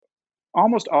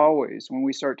almost always when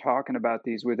we start talking about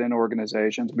these within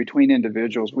organizations, between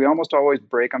individuals, we almost always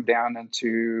break them down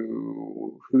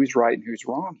into who's right and who's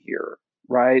wrong here,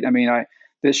 right? I mean, I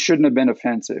this shouldn't have been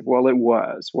offensive. Well, it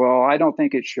was. Well, I don't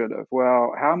think it should have.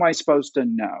 Well, how am I supposed to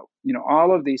know?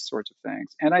 All of these sorts of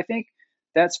things. And I think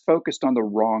that's focused on the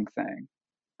wrong thing.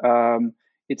 Um,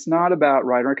 it's not about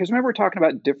right or wrong, because remember we're talking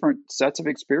about different sets of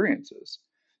experiences.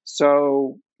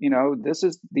 So,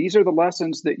 these are the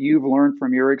lessons that you've learned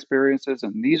from your experiences,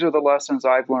 and these are the lessons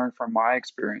I've learned from my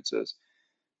experiences.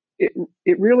 It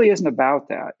it really isn't about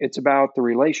that. It's about the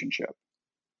relationship.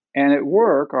 And at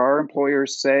work, our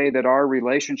employers say that our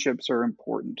relationships are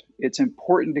important. It's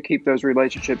important to keep those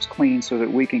relationships clean so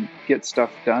that we can get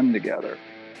stuff done together.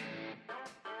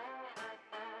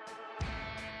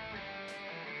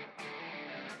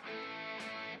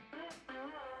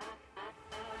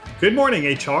 Good morning,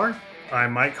 HR.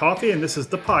 I'm Mike Coffey, and this is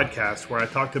the podcast where I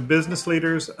talk to business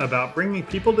leaders about bringing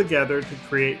people together to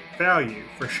create value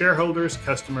for shareholders,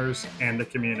 customers, and the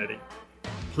community.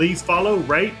 Please follow,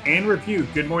 rate, and review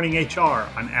Good Morning HR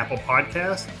on Apple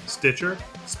Podcasts, Stitcher,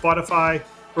 Spotify,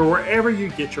 or wherever you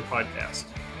get your podcast.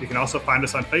 You can also find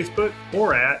us on Facebook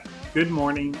or at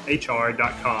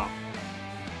goodmorninghr.com.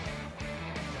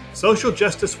 Social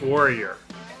justice warrior,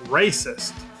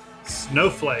 racist,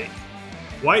 snowflake,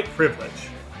 white privilege.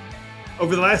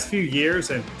 Over the last few years,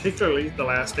 and particularly the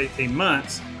last 18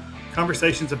 months,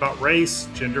 conversations about race,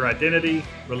 gender identity,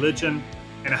 religion,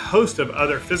 and a host of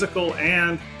other physical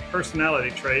and personality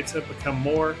traits have become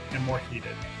more and more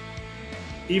heated.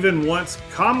 Even once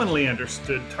commonly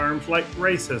understood terms like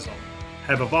racism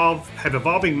have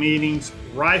evolving meanings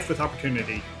rife with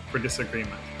opportunity for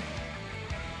disagreement.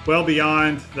 Well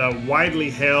beyond the widely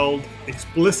held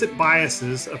explicit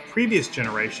biases of previous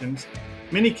generations,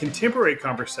 many contemporary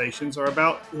conversations are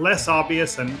about less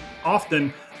obvious and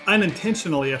often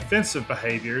unintentionally offensive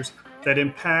behaviors that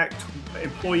impact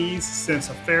employees' sense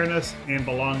of fairness and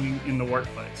belonging in the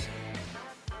workplace.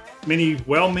 Many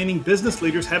well-meaning business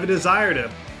leaders have a desire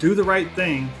to do the right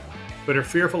thing, but are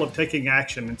fearful of taking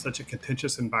action in such a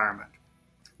contentious environment.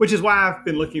 Which is why I've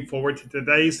been looking forward to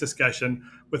today's discussion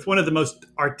with one of the most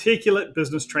articulate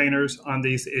business trainers on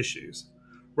these issues.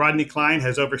 Rodney Klein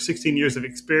has over 16 years of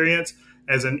experience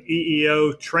as an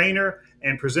EEO trainer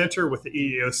and presenter with the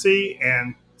EEOC,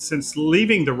 and since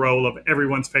leaving the role of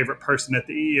everyone's favorite person at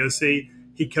the EEOC,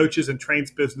 he coaches and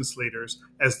trains business leaders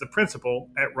as the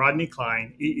principal at Rodney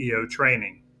Klein EEO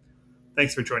Training.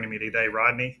 Thanks for joining me today,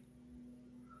 Rodney.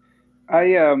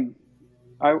 I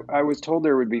was told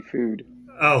there would be food.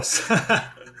 Oh,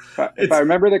 if I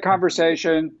remember the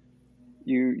conversation,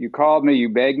 you called me, you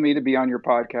begged me to be on your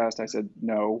podcast. I said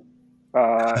no,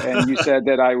 and you said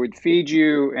that I would feed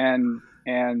you, and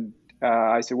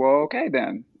I said, well, okay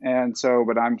then. And so,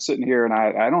 but I'm sitting here and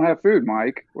I don't have food,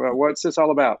 Mike. Well, what's this all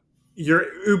about? Your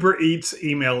Uber Eats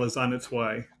email is on its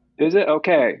way. Is it?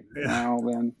 Okay. Yeah. Well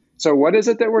then, so what is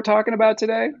it that we're talking about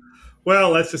today? Well,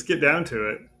 let's just get down to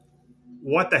it.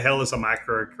 What the hell is a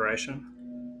microaggression?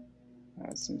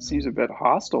 It seems a bit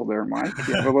hostile there, Mike.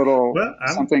 You have a little Well,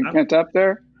 something pent up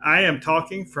there? I am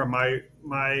talking from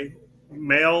my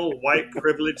male, white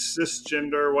privilege,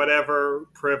 cisgender, whatever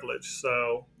privilege.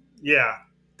 So, yeah.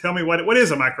 Tell me what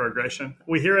is a microaggression?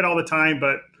 We hear it all the time,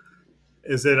 but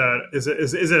is it a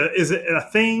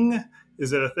thing?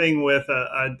 Is it a thing with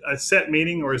a set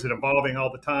meaning, or is it evolving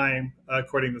all the time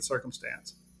according to the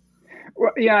circumstance?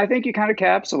 Well, yeah, I think you kind of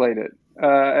capsulate it.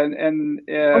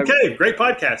 Okay, great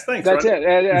podcast. Thanks. That's Rodney.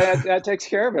 it. That takes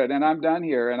care of it. And I'm done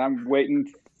here, and I'm waiting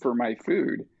for my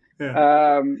food.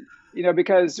 Yeah.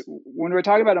 Because when we're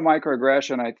talking about a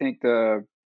microaggression, I think the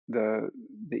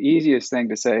easiest thing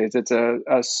to say is it's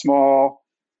a small,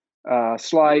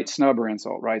 slight snub or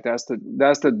insult, right? That's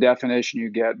the definition you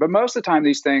get. But most of the time,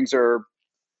 these things are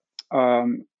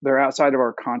they're outside of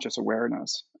our conscious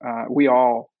awareness. We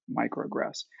all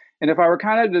microaggress. And if I were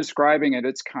kind of describing it,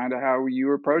 it's kind of how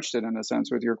you approached it in a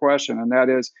sense with your question. And that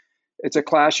is, it's a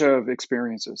clash of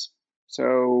experiences.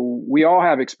 So we all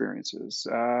have experiences.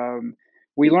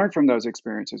 We learn from those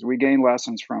experiences. We gain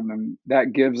lessons from them.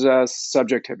 That gives us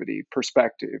subjectivity,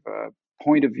 perspective,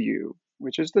 point of view,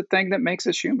 which is the thing that makes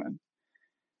us human.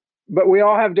 But we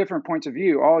all have different points of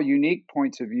view, all unique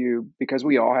points of view, because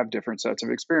we all have different sets of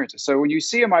experiences. So when you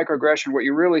see a microaggression, what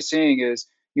you're really seeing is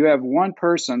you have one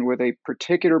person with a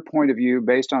particular point of view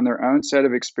based on their own set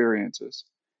of experiences,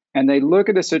 and they look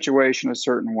at a situation a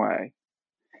certain way.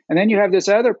 And then you have this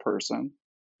other person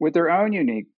with their own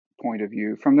unique point of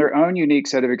view from their own unique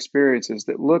set of experiences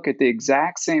that look at the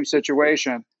exact same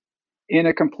situation in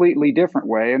a completely different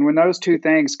way. And when those two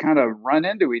things kind of run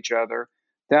into each other,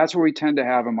 that's where we tend to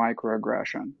have a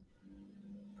microaggression.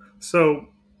 So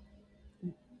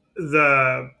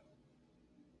the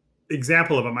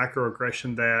example of a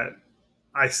microaggression that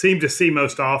I seem to see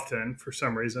most often for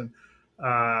some reason,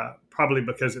 probably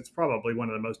because it's probably one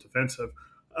of the most offensive,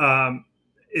 um,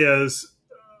 is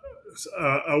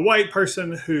a white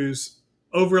person who's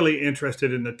overly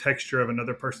interested in the texture of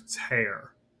another person's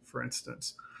hair, for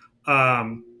instance.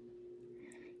 Um,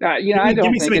 I give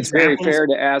don't me some think it's very examples. fair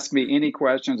to ask me any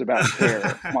questions about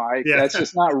hair, Mike. Yeah. That's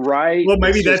just not right. Well,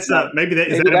 It's just not. maybe that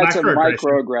is Maybe that a that's a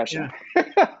microaggression? microaggression.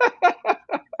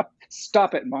 Yeah.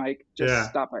 Stop it, Mike. Just Yeah.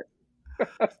 stop it.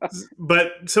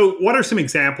 But so what are some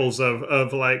examples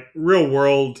of like real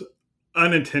world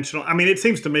unintentional? I mean, it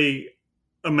seems to me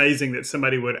amazing that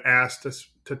somebody would ask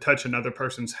to touch another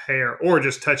person's hair or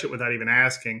just touch it without even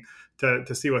asking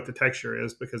to see what the texture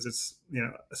is because it's,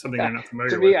 something they're not To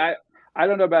familiar me, with. I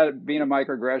don't know about it being a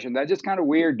microaggression. That's just kind of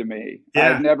weird to me. I've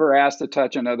Yeah. never asked to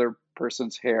touch another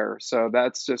person's hair, so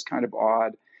that's just kind of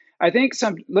odd. I think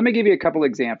some. Let me give you a couple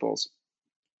examples,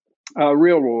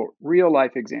 real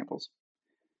life examples.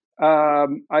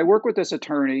 I work with this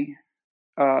attorney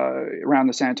around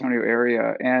the San Antonio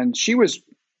area, and she was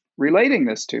relating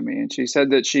this to me, and she said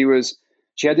that she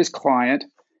had this client,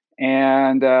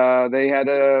 and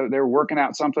they were working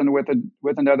out something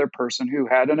with another person who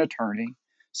had an attorney.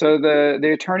 So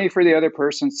the attorney for the other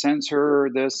person sends her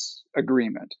this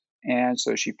agreement, and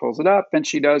so she pulls it up and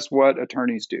she does what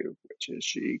attorneys do, which is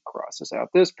she crosses out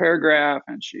this paragraph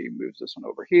and she moves this one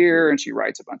over here and she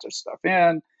writes a bunch of stuff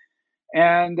in,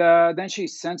 and then she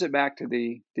sends it back to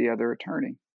the other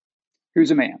attorney,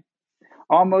 who's a man.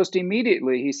 Almost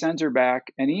immediately, he sends her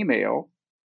back an email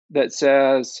that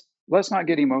says, let's not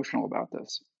get emotional about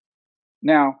this.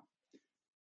 Now,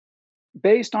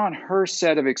 based on her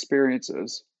set of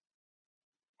experiences,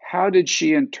 how did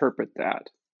she interpret that?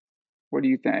 What do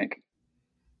you think?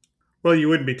 Well, you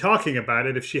wouldn't be talking about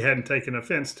it if she hadn't taken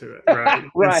offense to it, right?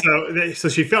 And Right. so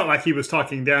she felt like he was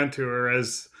talking down to her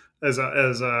as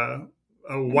a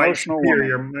white Emotional woman.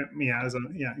 superior. Yeah,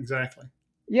 yeah, exactly.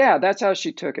 Yeah, that's how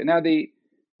she took it. Now, and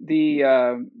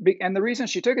the reason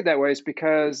she took it that way is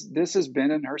because this has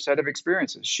been in her set of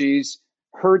experiences. She's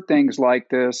heard things like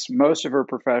this most of her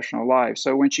professional life.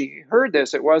 So when she heard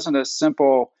this, it wasn't a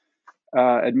simple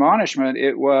admonishment,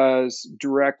 it was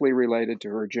directly related to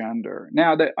her gender.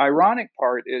 Now, the ironic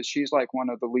part is she's like one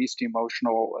of the least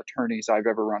emotional attorneys I've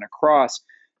ever run across.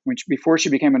 Before she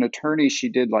became an attorney, she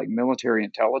did like military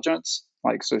intelligence,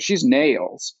 like so she's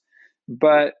nails.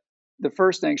 But the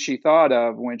first thing she thought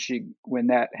of when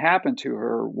that happened to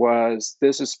her was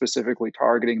this is specifically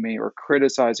targeting me or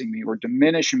criticizing me or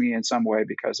diminishing me in some way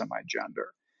because of my gender.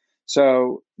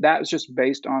 So that was just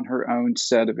based on her own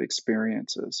set of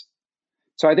experiences.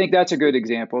 So I think that's a good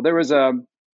example. There was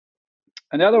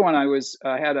another one.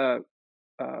 I had a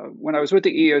when I was with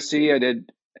the EOC, I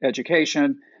did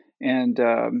education, and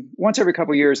once every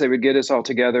couple of years they would get us all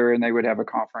together and they would have a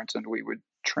conference and we would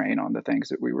train on the things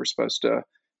that we were supposed to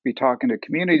be talking to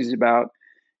communities about.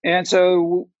 And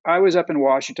so I was up in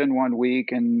Washington one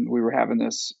week and we were having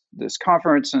this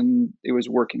conference and it was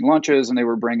working lunches and they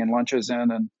were bringing lunches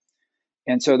in,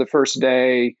 and so the first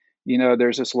day,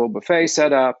 there's this little buffet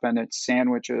set up and it's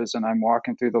sandwiches, and I'm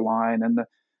walking through the line, and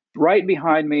right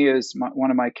behind me is one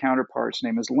of my counterparts.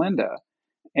 Name is Linda,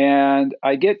 and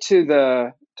I get to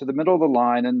the middle of the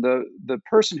line, and the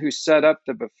person who set up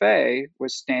the buffet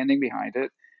was standing behind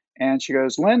it, and she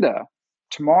goes, Linda,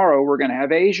 tomorrow we're going to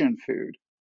have Asian food.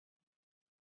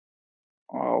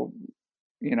 Oh,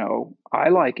 I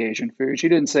like Asian food. She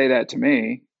didn't say that to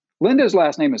me. Linda's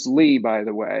last name is Lee, by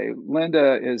the way.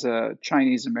 Linda is a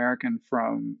Chinese American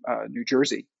from New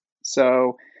Jersey.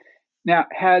 So now,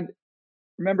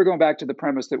 remember going back to the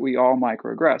premise that we all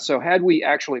microaggress. So had we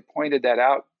actually pointed that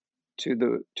out to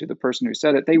the person who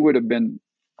said it, they would have been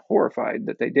horrified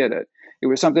that they did it. It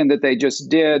was something that they just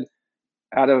did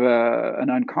out of an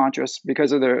unconscious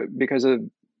because of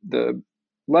the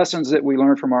lessons that we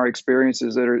learn from our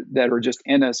experiences that are just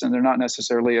in us, and they're not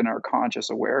necessarily in our conscious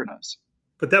awareness.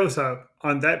 But that was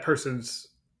on that person's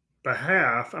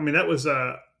behalf. I mean, that was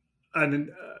an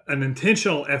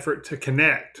intentional effort to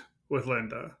connect with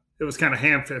Linda. It was kind of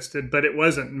ham fisted, but it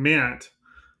wasn't meant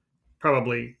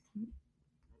probably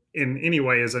in any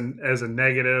way as a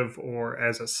negative or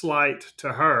as a slight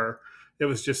to her. It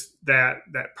was just that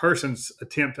person's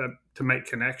attempt to make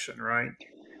connection, right?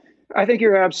 I think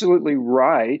you're absolutely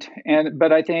right,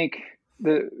 but I think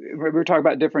we're talking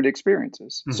about different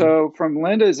experiences. Mm-hmm. So from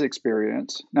Linda's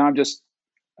experience, now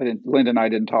Linda and I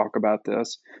didn't talk about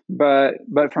this, but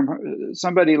from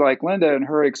somebody like Linda and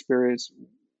her experience,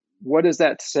 what does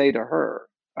that say to her?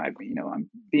 I'm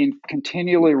being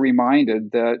continually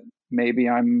reminded that maybe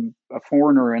I'm a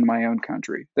foreigner in my own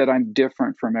country, that I'm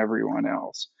different from everyone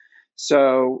else.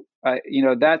 So,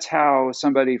 that's how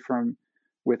somebody from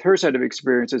with her set of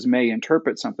experiences may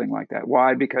interpret something like that.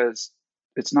 Why? Because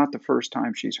it's not the first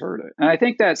time she's heard it. And I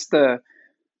think that's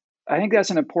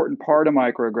an important part of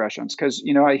microaggressions because,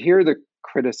 I hear the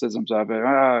criticisms of it. Oh,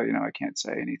 I can't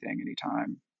say anything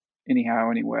anytime, anyhow,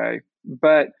 anyway.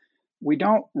 But we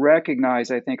don't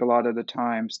recognize, I think, a lot of the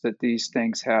times that these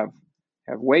things have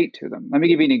weight to them. Let me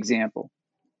give you an example.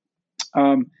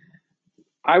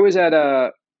 I was at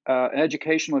an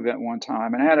educational event one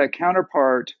time, and I had a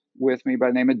counterpart with me by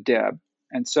the name of Deb.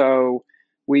 And so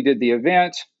we did the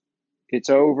event. It's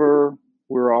over.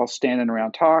 We're all standing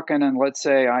around talking, and let's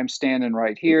say I'm standing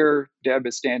right here. Deb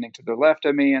is standing to the left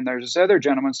of me, and there's this other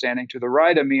gentleman standing to the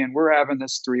right of me, and we're having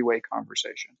this three-way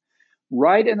conversation.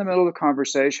 Right in the middle of the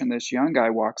conversation, this young guy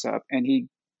walks up, and he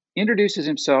introduces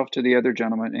himself to the other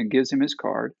gentleman and gives him his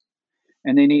card.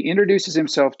 And then he introduces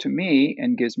himself to me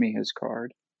and gives me his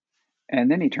card. And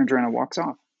then he turns around and walks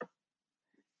off.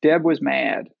 Deb was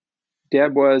mad.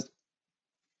 Deb was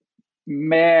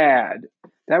mad.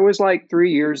 That was like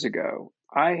 3 years ago.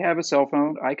 I have a cell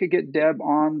phone. I could get Deb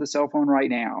on the cell phone right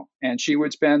now, and she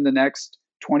would spend the next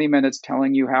 20 minutes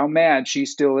telling you how mad she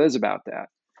still is about that.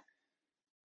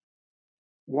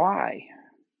 Why?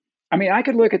 I mean, I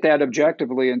could look at that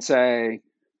objectively and say,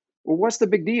 well, what's the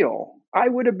big deal? I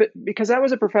would have been, because that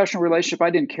was a professional relationship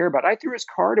I didn't care about. I threw his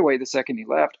card away the second he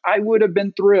left. I would have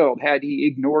been thrilled had he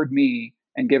ignored me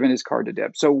and given his card to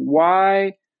Deb. So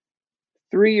why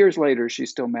 3 years later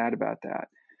she's still mad about that?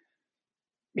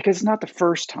 Because it's not the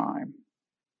first time,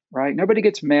 right? Nobody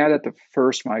gets mad at the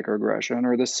first microaggression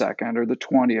or the second or the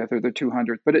 20th or the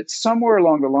 200th, but it's somewhere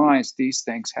along the lines these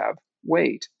things have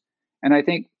weight. And I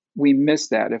think we miss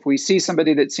that. If we see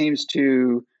somebody that seems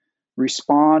to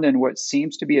respond in what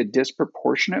seems to be a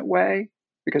disproportionate way,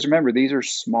 because remember, these are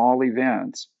small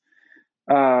events,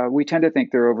 we tend to think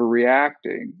they're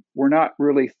overreacting. We're not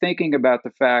really thinking about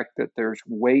the fact that there's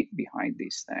weight behind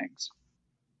these things.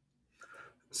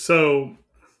 So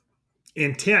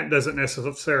intent doesn't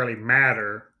necessarily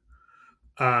matter,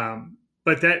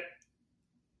 but that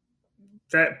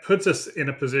puts us in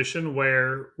a position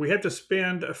where we have to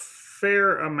spend a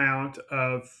fair amount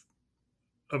of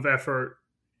effort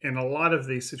in a lot of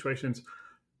these situations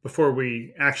before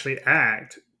we actually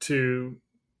act to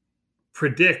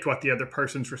predict what the other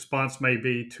person's response may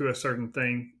be to a certain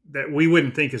thing that we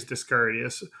wouldn't think is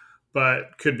discourteous,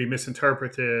 but could be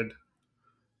misinterpreted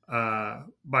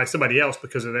by somebody else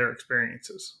because of their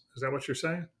experiences. Is that what you're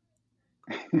saying?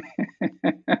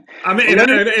 I mean,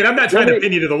 and I'm not trying to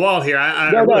pin you to the wall here.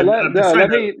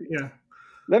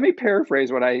 Let me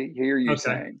paraphrase what I hear you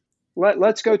saying.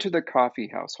 Let's go to the coffee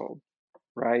household,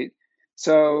 right?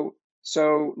 So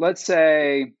let's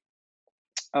say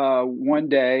one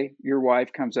day your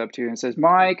wife comes up to you and says,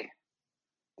 Mike,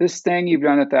 this thing you've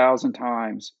done 1,000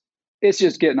 times, it's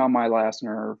just getting on my last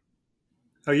nerve.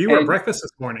 Oh, you were at breakfast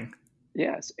this morning.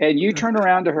 Yes. And you turn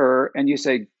around to her and you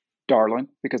say, darling,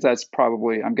 because that's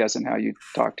probably, I'm guessing, how you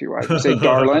talk to your wife. You say,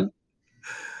 darling,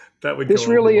 this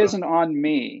really isn't on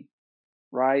me,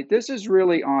 right? This is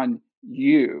really on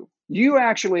you. You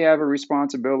actually have a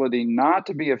responsibility not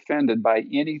to be offended by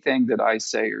anything that I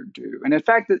say or do. And in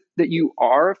fact, that you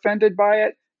are offended by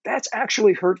it, that's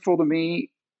actually hurtful to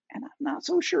me. And I'm not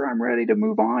so sure I'm ready to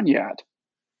move on yet.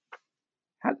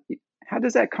 How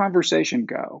does that conversation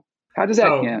go? How does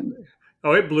that end?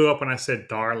 Oh, it blew up when I said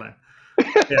darling.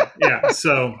 Yeah.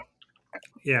 So,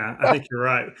 yeah, I think you're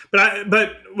right. But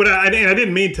I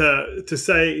didn't mean to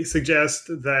suggest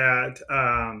that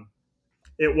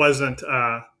it wasn't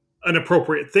an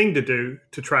appropriate thing to do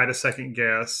to try to second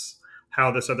guess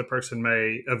how this other person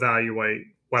may evaluate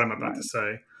what I'm about to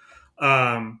say.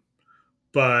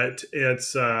 But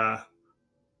it's a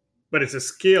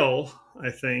skill, I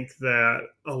think, that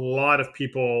a lot of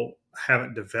people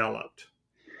haven't developed.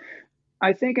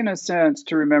 I think, in a sense,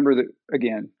 to remember that,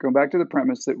 again, going back to the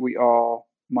premise that we all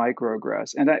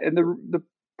microaggress. And the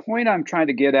point I'm trying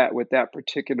to get at with that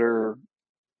particular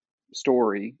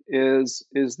story is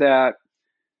that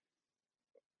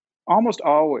almost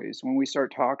always when we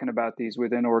start talking about these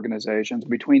within organizations,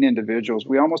 between individuals,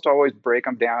 we almost always break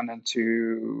them down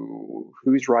into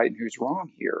who's right and who's wrong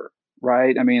here,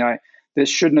 right? I mean, this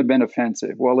shouldn't have been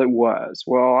offensive. Well, it was.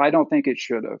 Well, I don't think it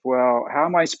should have. Well, how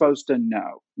am I supposed to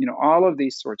know? All of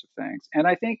these sorts of things. And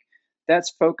I think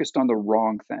that's focused on the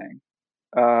wrong thing.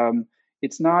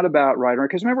 It's not about right or wrong,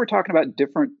 because remember, we're talking about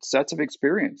different sets of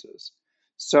experiences.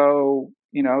 So,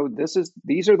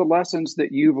 these are the lessons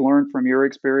that you've learned from your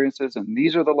experiences, and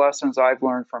these are the lessons I've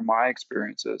learned from my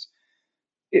experiences.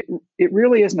 it it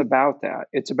really isn't about that.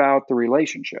 It's about the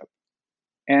relationship.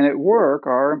 And at work,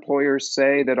 our employers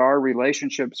say that our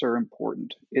relationships are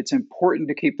important. It's important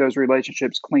to keep those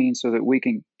relationships clean so that we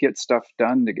can get stuff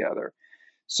done together.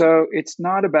 So it's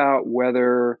not about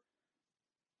whether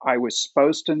I was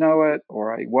supposed to know it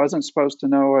or I wasn't supposed to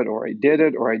know it or I did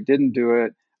it or I didn't do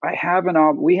it.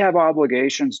 We have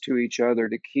obligations to each other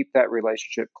to keep that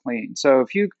relationship clean. So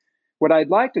what I'd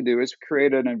like to do is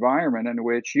create an environment in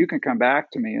which you can come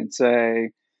back to me and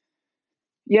say,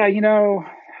 yeah,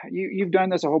 you've done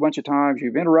this a whole bunch of times.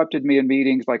 You've interrupted me in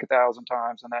meetings like 1,000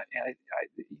 times,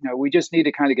 we just need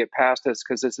to kind of get past this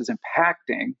because this is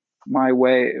impacting my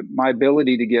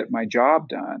ability to get my job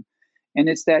done. And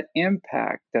it's that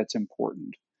impact that's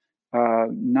important,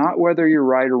 not whether you're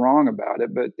right or wrong about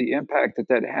it, but the impact that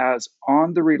that has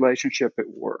on the relationship at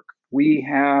work. We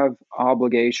have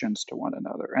obligations to one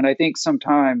another, and I think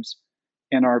sometimes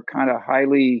in our kind of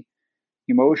highly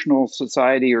emotional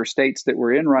society or states that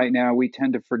we're in right now, we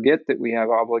tend to forget that we have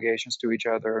obligations to each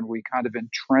other and we kind of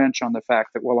entrench on the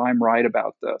fact that, well, I'm right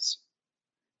about this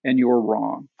and you're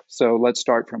wrong. So let's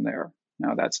start from there.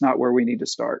 Now, that's not where we need to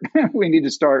start. We need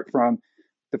to start from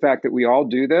the fact that we all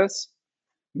do this.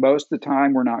 Most of the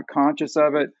time, we're not conscious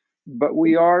of it, but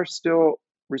we are still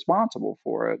responsible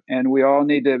for it. And we all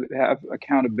need to have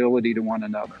accountability to one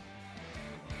another.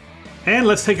 And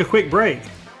let's take a quick break.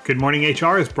 Good Morning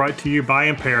HR is brought to you by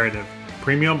Imperative,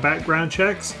 premium background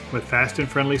checks with fast and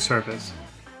friendly service.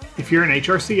 If you're an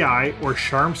HRCI or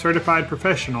SHRM certified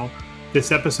professional,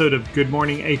 this episode of Good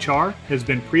Morning HR has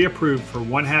been pre-approved for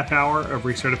 1/2 hour of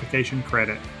recertification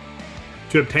credit.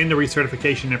 To obtain the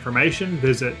recertification information,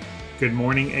 visit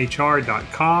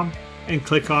goodmorninghr.com and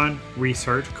click on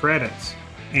Research Credits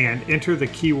and enter the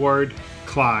keyword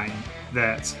Klein.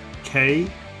 That's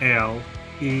KLEIN.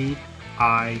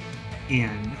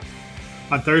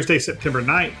 On Thursday, September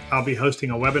 9th, I'll be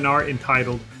hosting a webinar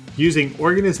entitled Using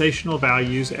Organizational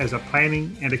Values as a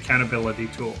Planning and Accountability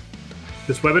Tool.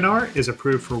 This webinar is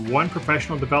approved for 1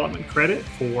 professional development credit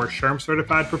for SHRM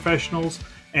certified professionals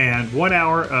and 1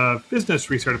 hour of business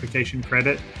recertification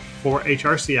credit for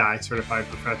HRCI certified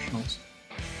professionals.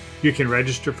 You can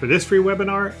register for this free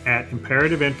webinar at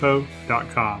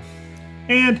imperativeinfo.com.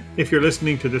 And if you're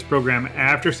listening to this program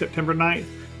after September 9th,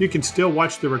 you can still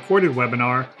watch the recorded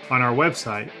webinar on our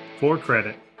website for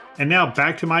credit. And now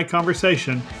back to my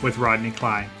conversation with Rodney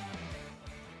Klein.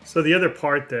 So the other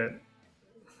part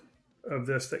of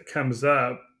this that comes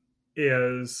up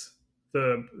is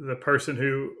the person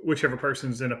whichever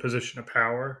person's in a position of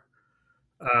power.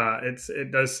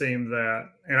 It does seem that,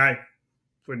 and I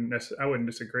wouldn't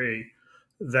disagree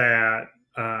that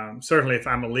certainly if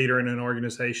I'm a leader in an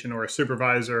organization or a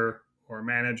supervisor or a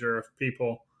manager of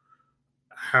people,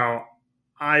 how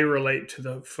I relate to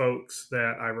the folks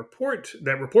that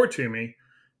report to me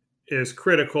is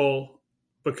critical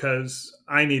because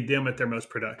I need them at their most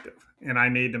productive, and I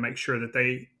need to make sure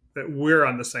that we're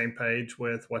on the same page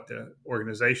with what the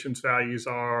organization's values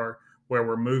are, where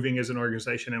we're moving as an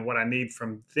organization, and what I need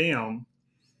from them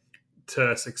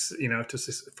to succeed,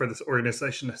 for this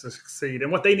organization to succeed,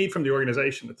 and what they need from the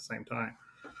organization at the same time.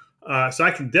 So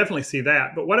I can definitely see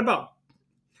that. But what about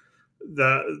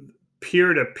the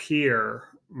peer-to-peer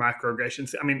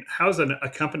microaggressions? I mean, how's a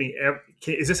company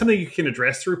is this something you can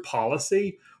address through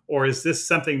policy, or is this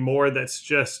something more that's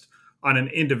just on an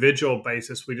individual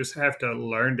basis? We just have to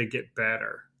learn to get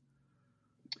better.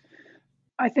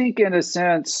 I think in a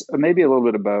sense, maybe a little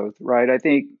bit of both, right? I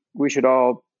think we should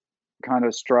all kind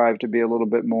of strive to be a little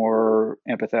bit more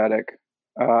empathetic.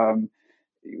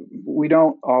 We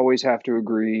don't always have to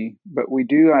agree, but we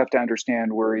do have to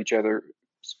understand where each other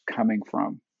is coming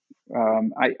from.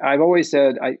 I've always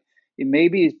said it may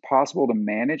be possible to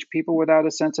manage people without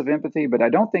a sense of empathy, but I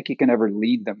don't think you can ever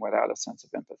lead them without a sense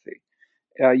of empathy.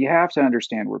 You have to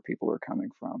understand where people are coming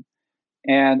from,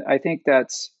 and I think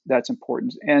that's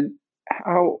important. And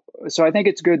so I think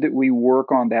it's good that we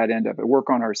work on that end of it, work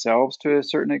on ourselves to a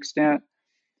certain extent.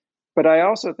 But I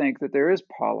also think that there is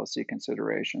policy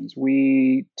considerations.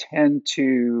 We tend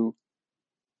to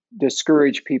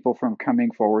discourage people from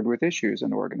coming forward with issues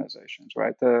in organizations,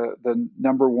 right? The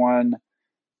number one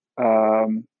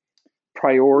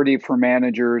priority for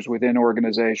managers within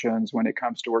organizations when it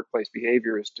comes to workplace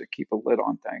behavior is to keep a lid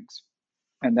on things.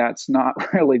 And that's not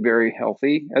really very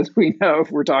healthy, as we know, if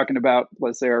we're talking about,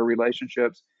 let's say, our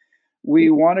relationships.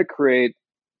 We want to create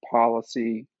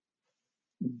policy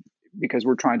because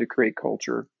we're trying to create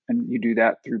culture, and you do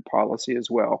that through policy as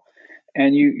well.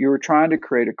 And you're trying to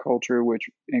create a culture which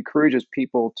encourages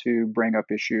people to bring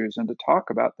up issues and to talk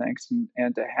about things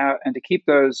and to keep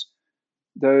those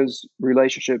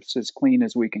relationships as clean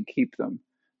as we can keep them.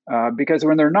 Because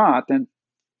when they're not, then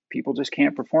people just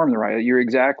can't perform the right. You're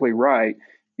exactly right.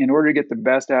 In order to get the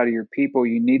best out of your people,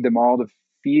 you need them all to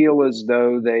feel as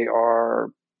though they are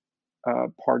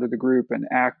part of the group and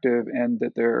active, and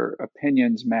that their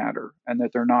opinions matter, and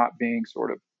that they're not being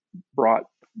sort of brought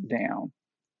down.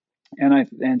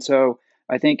 And so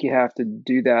I think you have to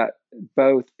do that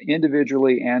both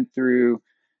individually and through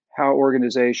how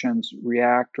organizations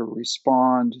react or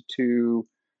respond to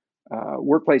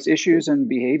workplace issues and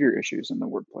behavior issues in the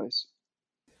workplace.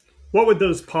 What would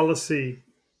those policy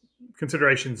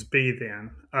considerations be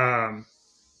then? How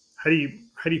do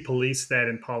you police that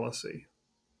in policy?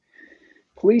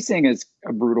 Policing is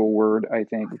a brutal word, I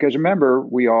think, because remember,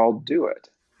 we all do it,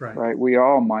 Right. right? We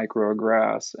all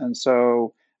microaggress, and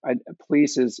so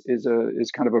police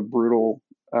is kind of a brutal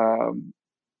um,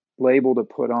 label to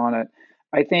put on it.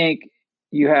 I think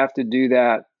you have to do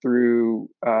that through,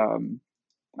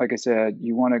 like I said,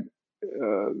 you want to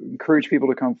encourage people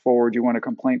to come forward. You want a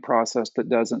complaint process that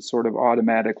doesn't sort of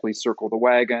automatically circle the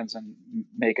wagons and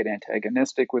make it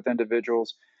antagonistic with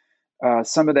individuals.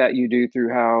 Some of that you do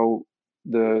through how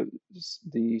the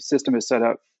the system is set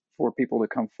up for people to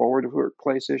come forward with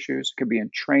workplace issues. It could be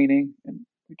in training, and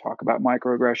we talk about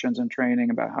microaggressions in training,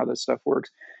 about how this stuff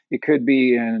works. It could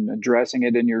be in addressing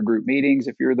it in your group meetings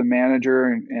if you're the manager,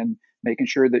 and making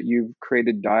sure that you've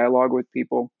created dialogue with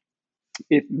people.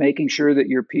 If making sure that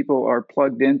your people are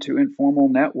plugged into informal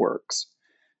networks.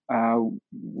 Uh,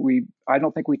 we I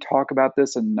don't think we talk about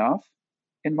this enough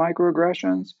in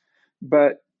microaggressions,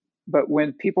 but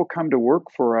when people come to work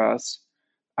for us,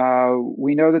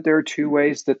 we know that there are two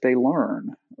ways that they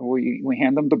learn. We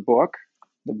hand them the book.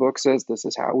 The book says this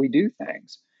is how we do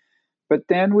things. But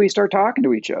then we start talking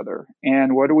to each other.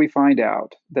 And what do we find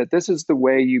out? That this is the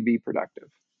way you be productive.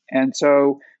 And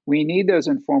so we need those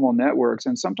informal networks.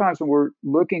 And sometimes when we're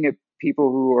looking at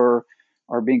people who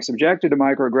are being subjected to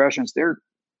microaggressions, they're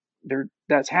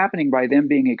that's happening by them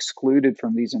being excluded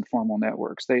from these informal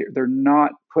networks. They're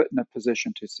not put in a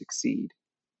position to succeed,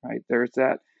 right? There's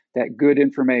that good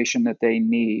information that they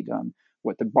need on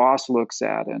what the boss looks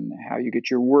at, and how you get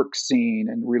your work seen,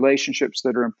 and relationships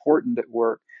that are important at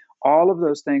work. All of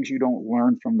those things you don't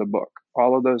learn from the book.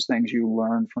 All of those things you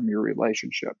learn from your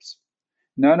relationships.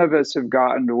 None of us have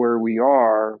gotten to where we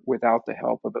are without the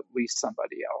help of at least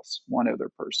somebody else, one other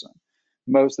person.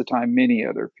 Most of the time, many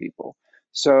other people.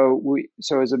 So we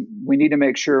need to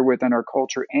make sure within our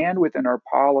culture and within our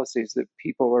policies that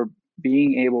people are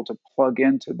being able to plug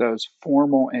into those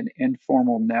formal and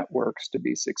informal networks to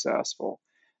be successful.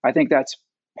 I think that's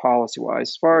policy wise.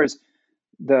 As far as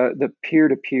the peer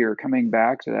to peer, coming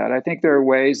back to that, I think there are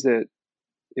ways that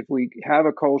if we have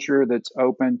a culture that's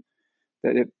open,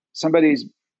 that if somebody's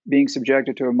being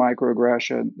subjected to a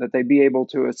microaggression, that they be able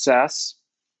to assess,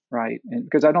 right? And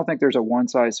because I don't think there's a one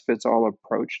size fits all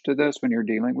approach to this when you're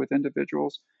dealing with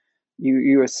individuals.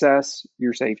 You assess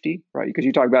your safety, right? Because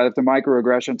you talk about if the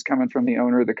microaggression's coming from the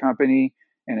owner of the company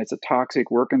and it's a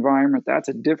toxic work environment, that's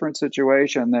a different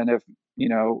situation than if,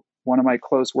 one of my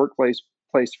close workplace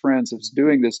friends is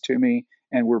doing this to me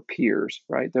and we're peers,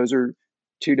 right? Those are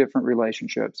two different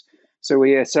relationships. So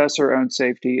we assess our own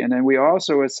safety, and then we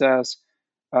also assess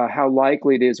how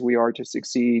likely it is we are to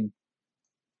succeed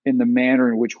in the manner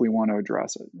in which we want to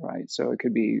address it, right? So it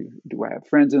could be, do I have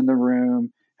friends in the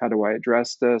room? How do I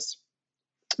address this?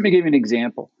 Let me give you an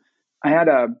example. I had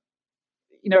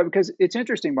because it's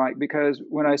interesting, Mike, because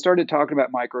when I started talking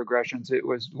about microaggressions, it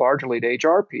was largely to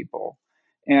HR people.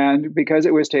 And because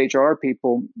it was to HR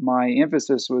people, my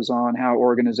emphasis was on how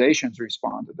organizations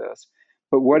respond to this.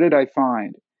 But what did I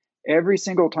find? Every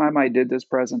single time I did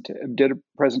did a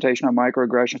presentation on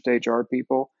microaggressions to HR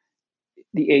people,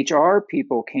 the HR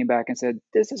people came back and said,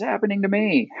 "This is happening to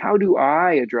me. How do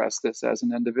I address this as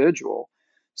an individual?"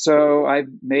 So I've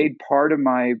made part of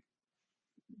my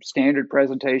standard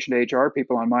presentation to HR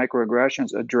people on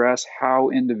microaggressions address how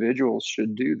individuals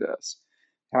should do this,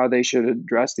 how they should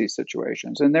address these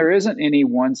situations. And there isn't any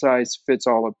one size fits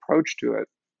all approach to it,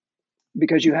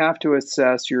 because you have to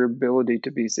assess your ability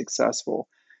to be successful.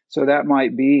 So that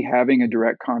might be having a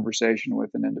direct conversation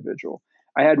with an individual.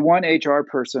 I had one HR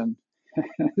person,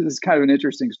 this is kind of an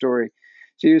interesting story.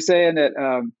 She was saying that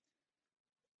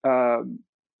um,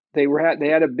 they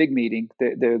had a big meeting.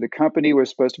 The company was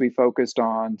supposed to be focused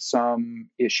on some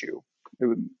issue, it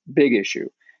was a big issue,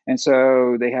 and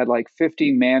so they had like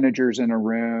 50 managers in a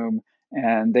room,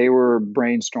 and they were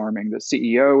brainstorming. The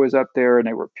CEO was up there, and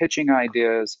they were pitching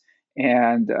ideas.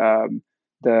 And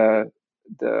the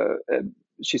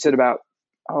she said about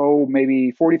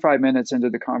maybe 45 minutes into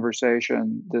the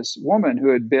conversation, this woman who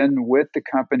had been with the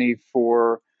company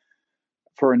for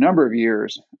for a number of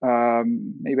years,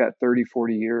 maybe about 30,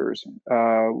 40 years,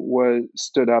 was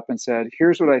stood up and said,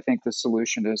 here's what I think the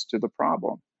solution is to the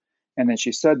problem. And then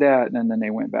she said that, and then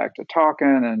they went back to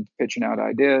talking and pitching out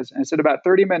ideas. And said about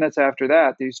 30 minutes after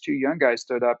that, these two young guys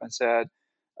stood up and said,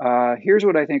 here's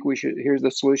what I think we should, here's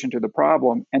the solution to the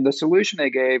problem. And the solution they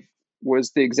gave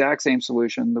was the exact same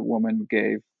solution the woman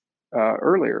gave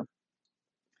earlier.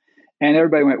 And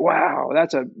everybody went, wow,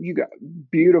 you got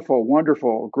beautiful,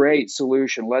 wonderful, great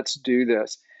solution. Let's do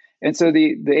this. And so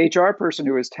the HR person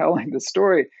who was telling the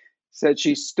story said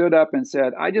she stood up and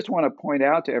said, I just want to point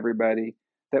out to everybody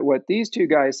that what these two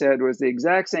guys said was the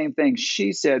exact same thing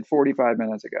she said 45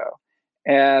 minutes ago.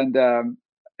 And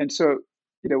so,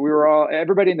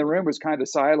 everybody in the room was kind of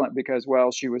silent because,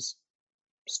 well, she was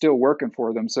still working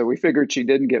for them. So we figured she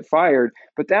didn't get fired.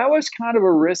 But that was kind of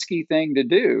a risky thing to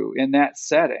do in that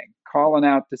setting, calling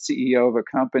out the CEO of a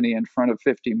company in front of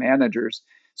 50 managers.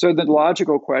 So the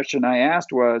logical question I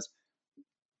asked was,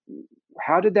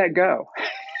 how did that go?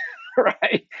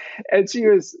 Right. And she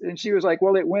was like,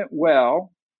 well, it went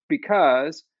well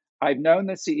because I've known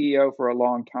the CEO for a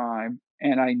long time,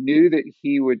 and I knew that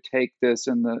he would take this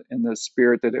in the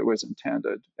spirit that it was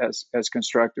intended as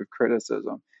constructive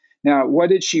criticism. Now, what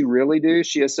did she really do?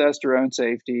 She assessed her own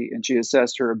safety, and she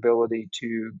assessed her ability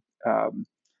to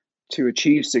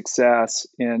achieve success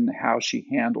in how she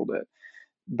handled it.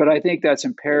 But I think that's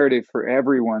imperative for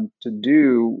everyone to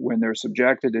do when they're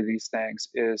subjected to these things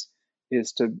is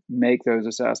to make those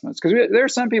assessments. Because there are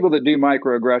some people that do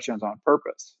microaggressions on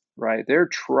purpose, right? They're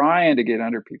trying to get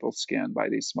under people's skin by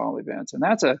these small events, and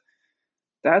that's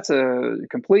a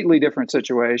completely different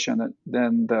situation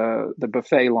than the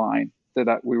buffet line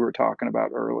that we were talking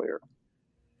about earlier.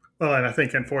 Well, and I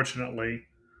think unfortunately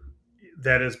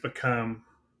that has become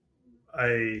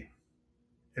a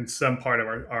in some part of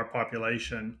our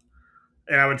population,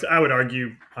 and I would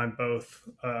argue on both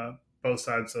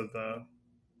sides of the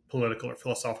political or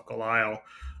philosophical aisle,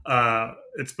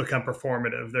 it's become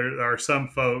performative. There are some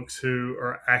folks who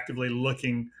are actively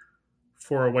looking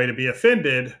for a way to be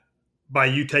offended by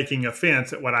you taking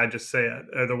offense at what I just said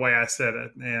or the way I said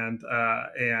it,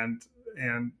 and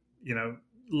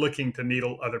looking to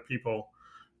needle other people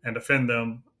and offend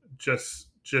them just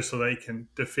so they can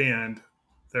defend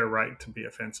their right to be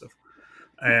offensive.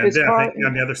 And It's then I called, think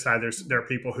on the other side, there are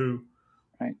people who,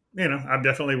 right. I've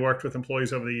definitely worked with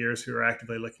employees over the years who are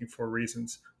actively looking for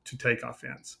reasons to take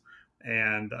offense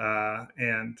and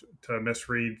to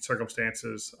misread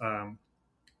circumstances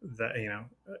that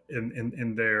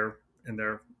in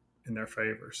their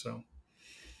favor. So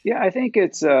Yeah, I think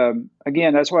it's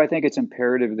again, that's why I think it's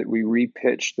imperative that we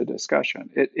repitch the discussion.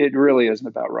 It really isn't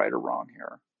about right or wrong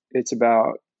here. It's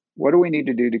about what do we need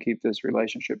to do to keep this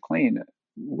relationship clean?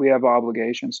 We have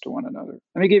obligations to one another.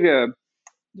 Let me give you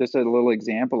just a little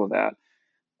example of that.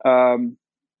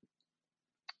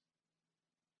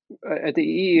 At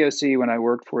the EEOC, when I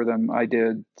worked for them, I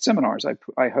did seminars. I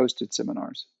hosted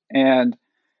seminars, and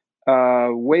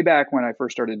way back when I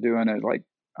first started doing it, like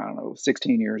I don't know,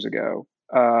 16 years ago,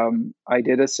 I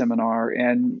did a seminar,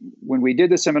 and when we did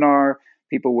the seminar,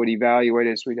 people would evaluate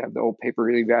us. We'd have the old paper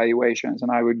evaluations, and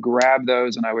I would grab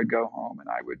those and I would go home and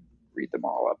I would read them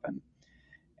all up.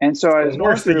 And so I the was going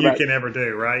worst thing through you about, can ever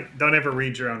do, right? Don't ever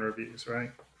read your own reviews,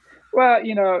 right? well,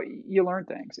 you learn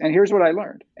things, and here's what I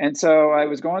learned. And so I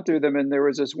was going through them, and there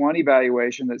was this one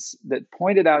evaluation that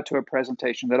pointed out to a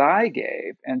presentation that I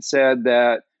gave and said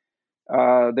that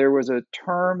there was a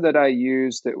term that I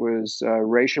used that was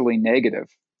racially negative.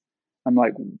 I'm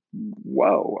like,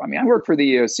 whoa. I mean, I work for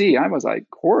the EOC. I was like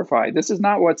horrified. This is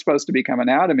not what's supposed to be coming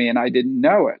out of me, and I didn't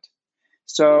know it.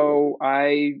 So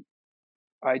I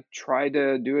tried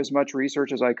to do as much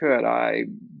research as I could. I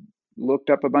looked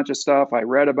up a bunch of stuff. I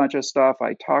read a bunch of stuff.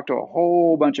 I talked to a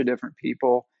whole bunch of different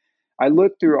people. I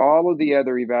looked through all of the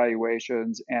other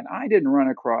evaluations, and I didn't run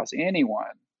across anyone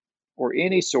or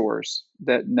any source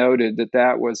that noted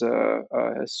that was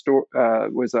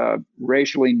was a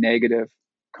racially negative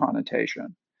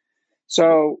connotation.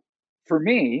 So for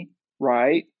me,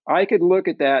 right, I could look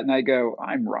at that and I go,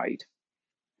 I'm right.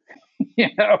 you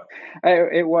know,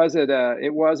 it wasn't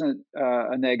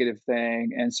a negative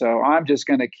thing, and so I'm just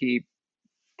going to keep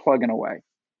plugging away.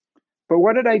 But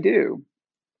what did I do?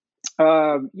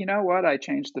 You know what? I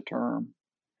changed the term.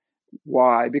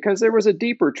 Why? Because there was a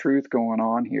deeper truth going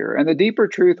on here, and the deeper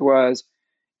truth was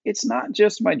it's not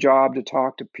just my job to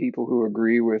talk to people who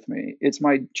agree with me. It's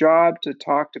my job to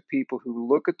talk to people who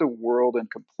look at the world in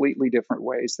completely different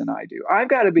ways than I do. I've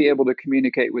got to be able to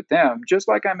communicate with them just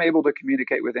like I'm able to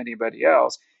communicate with anybody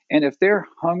else. And if they're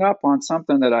hung up on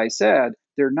something that I said,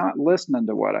 they're not listening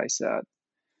to what I said.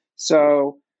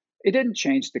 So it didn't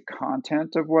change the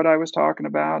content of what I was talking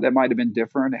about. It might have been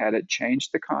different had it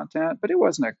changed the content, but it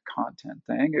wasn't a content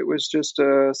thing. It was just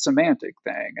a semantic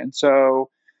thing. And so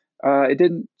it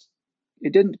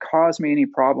didn't cause me any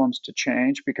problems to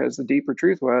change, because the deeper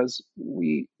truth was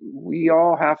we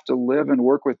all have to live and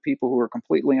work with people who are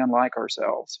completely unlike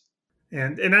ourselves.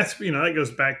 And that's, that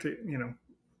goes back to,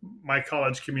 my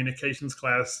college communications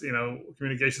class,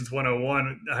 communications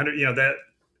 101, 100, that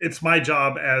it's my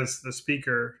job as the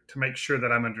speaker to make sure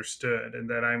that I'm understood and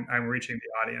that I'm reaching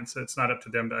the audience. It's not up to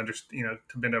them to understand,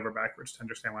 to bend over backwards to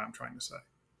understand what I'm trying to say.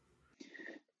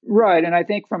 Right. And I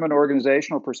think from an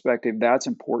organizational perspective, that's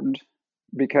important,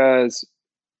 because,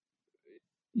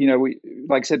 we,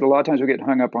 like I said, a lot of times we get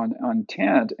hung up on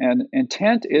intent, and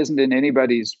intent isn't in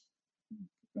anybody's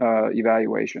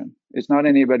evaluation. It's not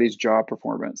anybody's job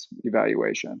performance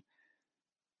evaluation.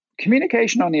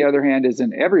 Communication, on the other hand, is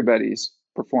in everybody's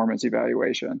performance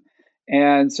evaluation.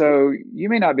 And so you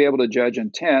may not be able to judge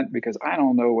intent, because I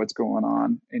don't know what's going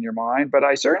on in your mind, but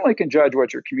I certainly can judge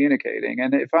what you're communicating.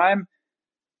 And if I'm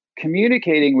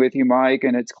communicating with you, Mike,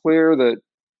 and it's clear that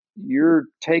you're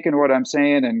taking what I'm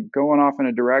saying and going off in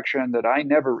a direction that I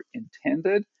never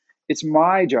intended, it's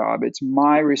my job, it's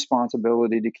my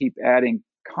responsibility to keep adding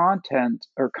content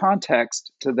or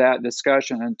context to that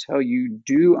discussion until you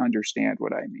do understand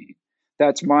what I mean.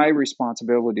 That's my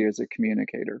responsibility as a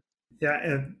communicator. Yeah,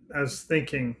 and I was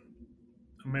thinking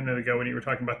a minute ago when you were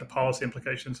talking about the policy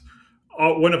implications,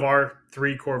 one of our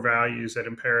 3 core values at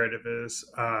Imperative is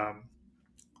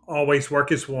always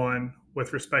work as one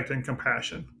with respect and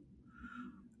compassion.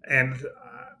 And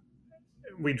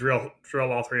we drill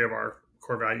all 3 of our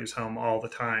core values home all the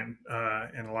time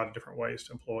in a lot of different ways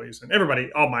to employees and everybody.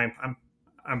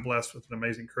 I'm blessed with an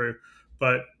amazing crew,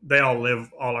 but they all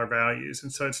live all our values,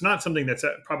 and so it's not something that's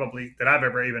probably that I've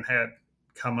ever even had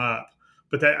come up.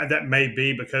 But that may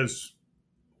be because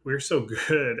we're so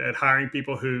good at hiring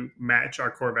people who match our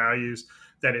core values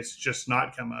that it's just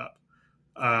not come up.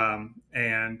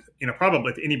 And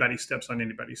probably if anybody steps on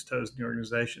anybody's toes in the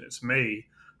organization, it's me,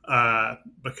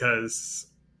 because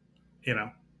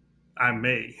I'm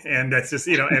me, and that's just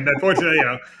and unfortunately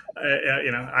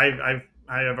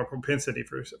I have a propensity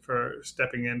for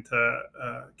stepping into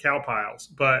cow piles,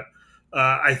 but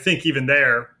I think even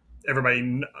there,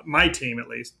 everybody, my team at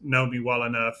least, know me well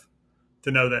enough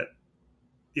to know that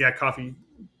Coffee's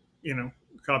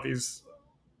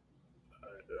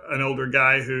an older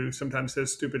guy who sometimes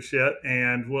says stupid shit,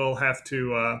 and we'll have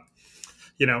to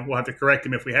correct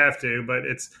him if we have to, but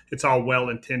it's all well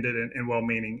intended and well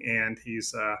meaning, and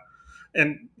he's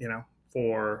I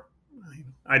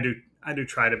do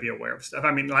try to be aware of stuff.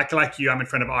 I mean, like you, I'm in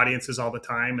front of audiences all the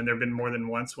time, and there've been more than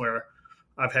once where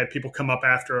I've had people come up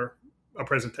after a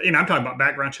presentation. I'm talking about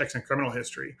background checks and criminal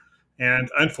history,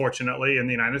 and unfortunately, in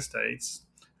the United States,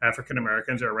 African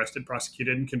Americans are arrested,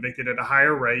 prosecuted, and convicted at a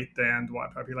higher rate than the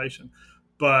white population.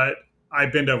 But I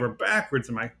bend over backwards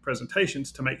in my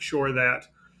presentations to make sure that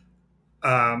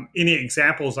any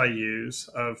examples I use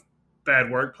of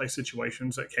bad workplace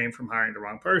situations that came from hiring the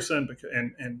wrong person because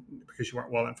you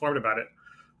weren't well informed about it,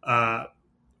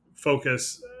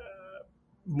 focus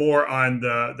more on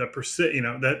the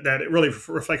that it really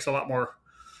reflects a lot more,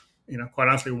 quite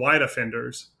honestly, white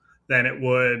offenders than it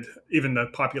would even the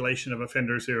population of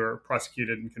offenders who are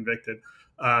prosecuted and convicted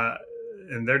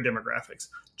in their demographics,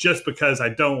 just because I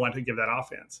don't want to give that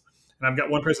offense. And I've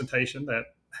got one presentation that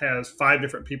has 5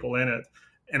 different people in it,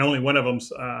 and only one of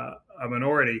them's a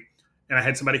minority. And I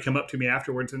had somebody come up to me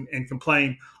afterwards and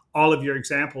complain, all of your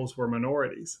examples were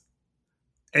minorities.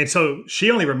 And so she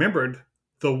only remembered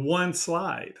the one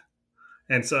slide.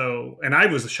 And I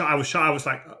was shocked. I was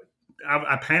like,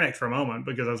 I panicked for a moment,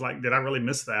 because I was like, did I really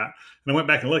miss that? And I went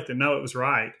back and looked, and no, it was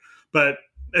right. But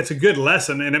it's a good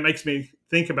lesson, and it makes me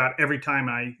think about every time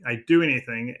I do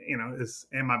anything,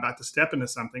 am I about to step into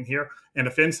something here and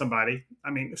offend somebody?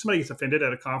 I mean, if somebody gets offended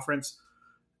at a conference,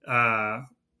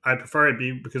 I'd prefer it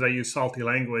be because I use salty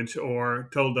language or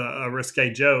told a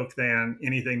risque joke than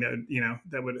anything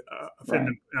that would offend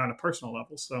them on a personal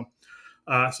level. So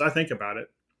I think about it.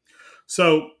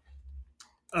 So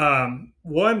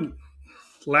one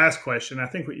last question. I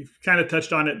think we've kind of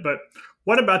touched on it, but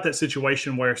what about that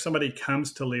situation where somebody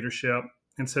comes to leadership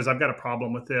and says, I've got a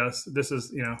problem with this. This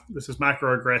is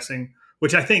microaggressing,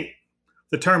 which I think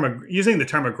using the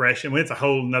term aggression, it's a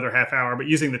whole another half hour, but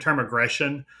using the term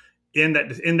aggression in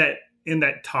that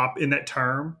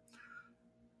term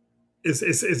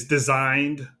is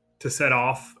designed to set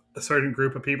off a certain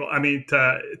group of people. I mean,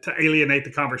 to alienate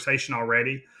the conversation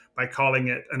already by calling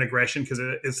it an aggression, because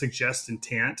it suggests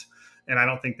intent. And I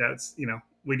don't think that's,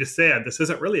 we just said, this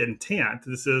isn't really intent.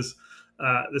 This is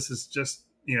This is just,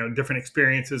 different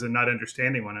experiences and not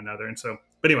understanding one another. And so,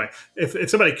 but anyway, if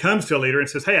somebody comes to a leader and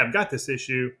says, "Hey, I've got this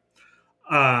issue,"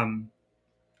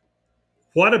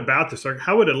 what about the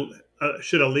how would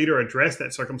should a leader address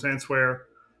that circumstance where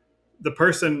the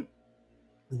person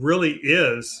really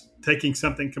is taking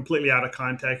something completely out of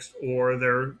context, or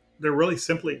they're really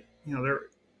simply,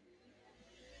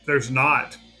 there's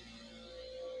not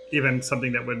even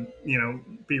something that would,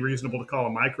 be reasonable to call a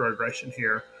microaggression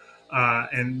here.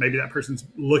 And maybe that person's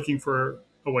looking for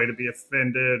a way to be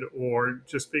offended, or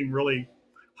just being really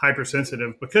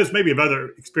hypersensitive because maybe of other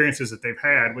experiences that they've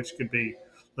had, which could be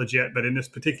legit. But in this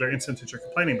particular instance that you're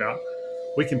complaining about,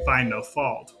 we can find no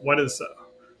fault.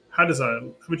 How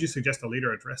would you suggest a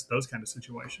leader address those kind of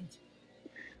situations?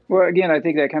 Well, again, I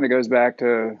think that kind of goes back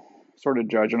to sort of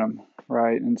judging them,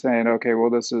 right? And saying, okay, well,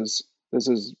 this is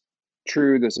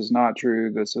true, this is not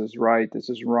true, this is right, this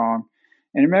is wrong.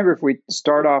 And remember, if we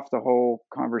start off the whole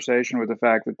conversation with the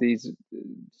fact that these,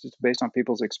 it's based on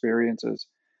people's experiences,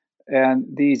 and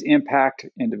these impact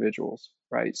individuals,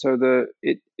 right? So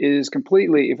it is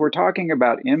completely, if we're talking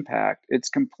about impact, it's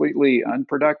completely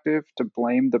unproductive to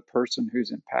blame the person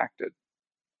who's impacted,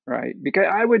 right? Because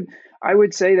I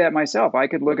would say that myself. I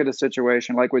could look at a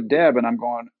situation like with Deb, and I'm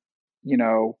going,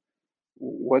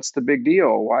 what's the big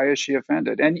deal? Why is she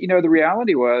offended? And the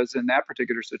reality was, in that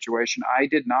particular situation, I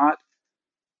did not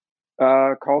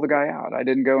call the guy out. I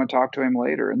didn't go and talk to him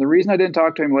later. And the reason I didn't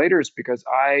talk to him later is because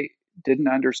I didn't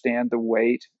understand the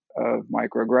weight of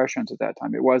microaggressions at that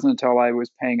time. It wasn't until I was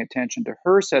paying attention to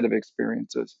her set of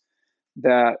experiences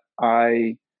that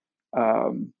I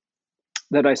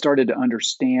started to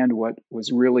understand what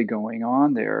was really going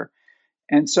on there.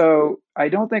 And so I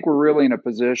don't think we're really in a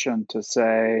position to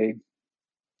say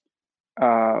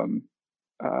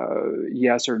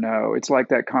yes or no. It's like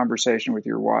that conversation with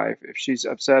your wife. If she's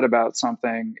upset about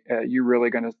something, you're really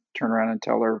going to turn around and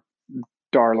tell her,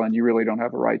 "Darling, you really don't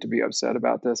have a right to be upset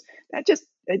about this."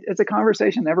 It's a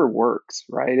conversation never works,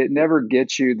 right? It never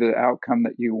gets you the outcome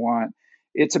that you want.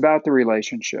 It's about the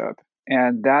relationship.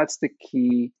 And that's the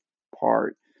key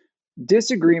part.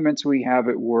 Disagreements we have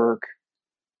at work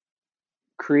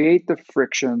create the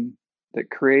friction that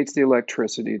creates the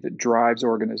electricity that drives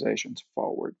organizations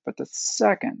forward. But the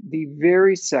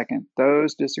very second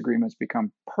those disagreements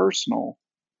become personal,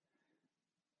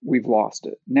 we've lost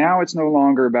it. Now it's no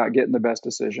longer about getting the best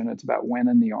decision. It's about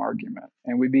winning the argument,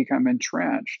 and we become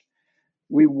entrenched.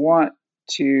 We want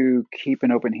to keep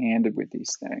an open handed with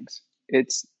these things.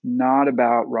 It's not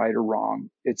about right or wrong.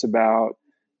 It's about,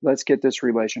 let's get this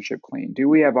relationship clean. Do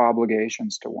we have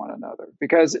obligations to one another?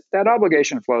 Because that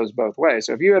obligation flows both ways.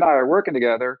 So if you and I are working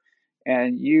together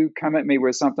and you come at me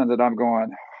with something that I'm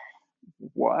going,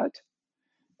 what?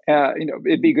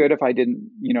 It'd be good if I didn't,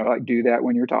 do that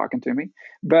when you're talking to me.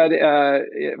 But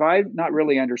if I'm not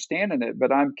really understanding it,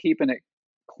 but I'm keeping it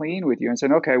clean with you and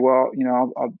saying, okay, well,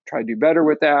 I'll try to do better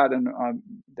with that. And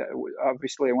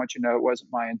obviously, I want you to know it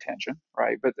wasn't my intention,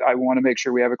 right? But I want to make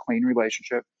sure we have a clean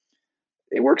relationship.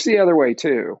 It works the other way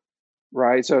too,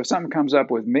 right? So if something comes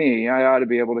up with me, I ought to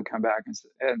be able to come back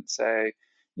and say,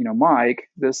 Mike,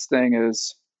 this thing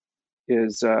has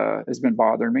been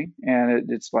bothering me, and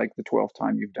it's like the 12th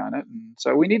time you've done it. And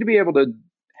so we need to be able to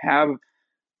have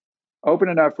open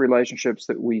enough relationships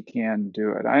that we can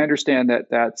do it. I understand that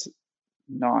that's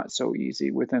not so easy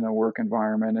within a work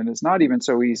environment, and it's not even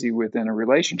so easy within a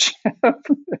relationship, but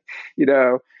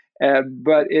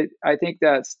I think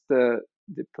that's the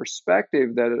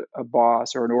perspective that a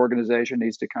boss or an organization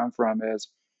needs to come from. Is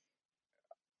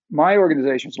my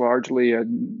organization is largely a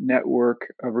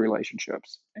network of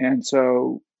relationships. And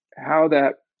so how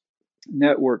that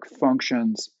network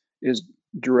functions is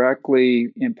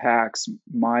directly impacts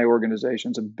my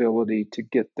organization's ability to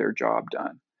get their job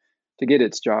done, to get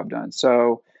its job done.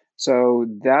 So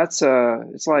that's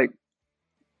it's like,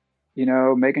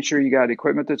 making sure you got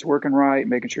equipment that's working right,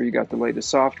 making sure you got the latest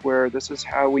software. This is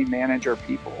how we manage our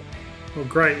people. Well,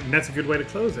 great. And that's a good way to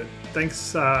close it.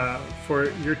 Thanks for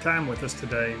your time with us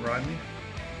today, Rodney.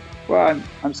 Well,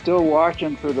 I'm still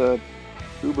watching for the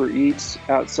Uber Eats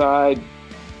outside.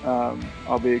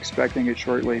 I'll be expecting it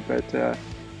shortly.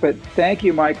 But thank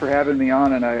you, Mike, for having me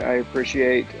on. And I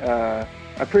appreciate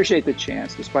the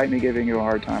chance. Despite me giving you a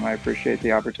hard time, I appreciate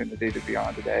the opportunity to be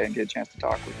on today and get a chance to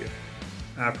talk with you.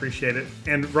 I appreciate it.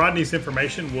 And Rodney's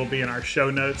information will be in our show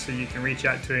notes, so you can reach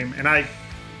out to him. And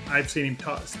I've seen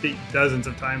him speak dozens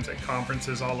of times at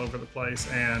conferences all over the place,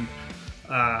 and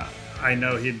I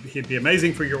know he'd be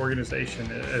amazing for your organization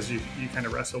as you kind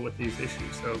of wrestle with these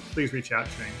issues. So please reach out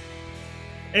to him.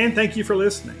 And thank you for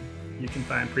listening. You can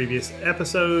find previous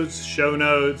episodes, show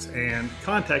notes, and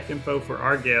contact info for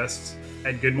our guests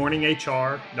at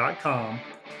goodmorninghr.com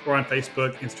or on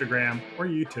Facebook, Instagram, or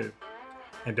YouTube.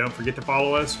 And don't forget to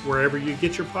follow us wherever you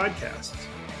get your podcasts.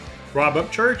 Rob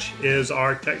Upchurch is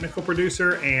our technical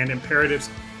producer, and Imperative's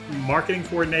marketing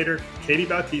coordinator, Katie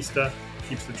Bautista,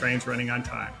 keeps the trains running on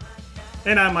time.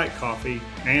 And I'm Mike Coffey,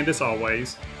 and as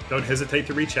always, don't hesitate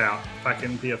to reach out if I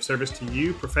can be of service to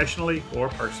you professionally or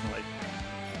personally.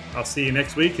 I'll see you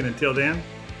next week, and until then,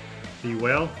 be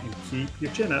well and keep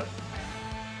your chin up.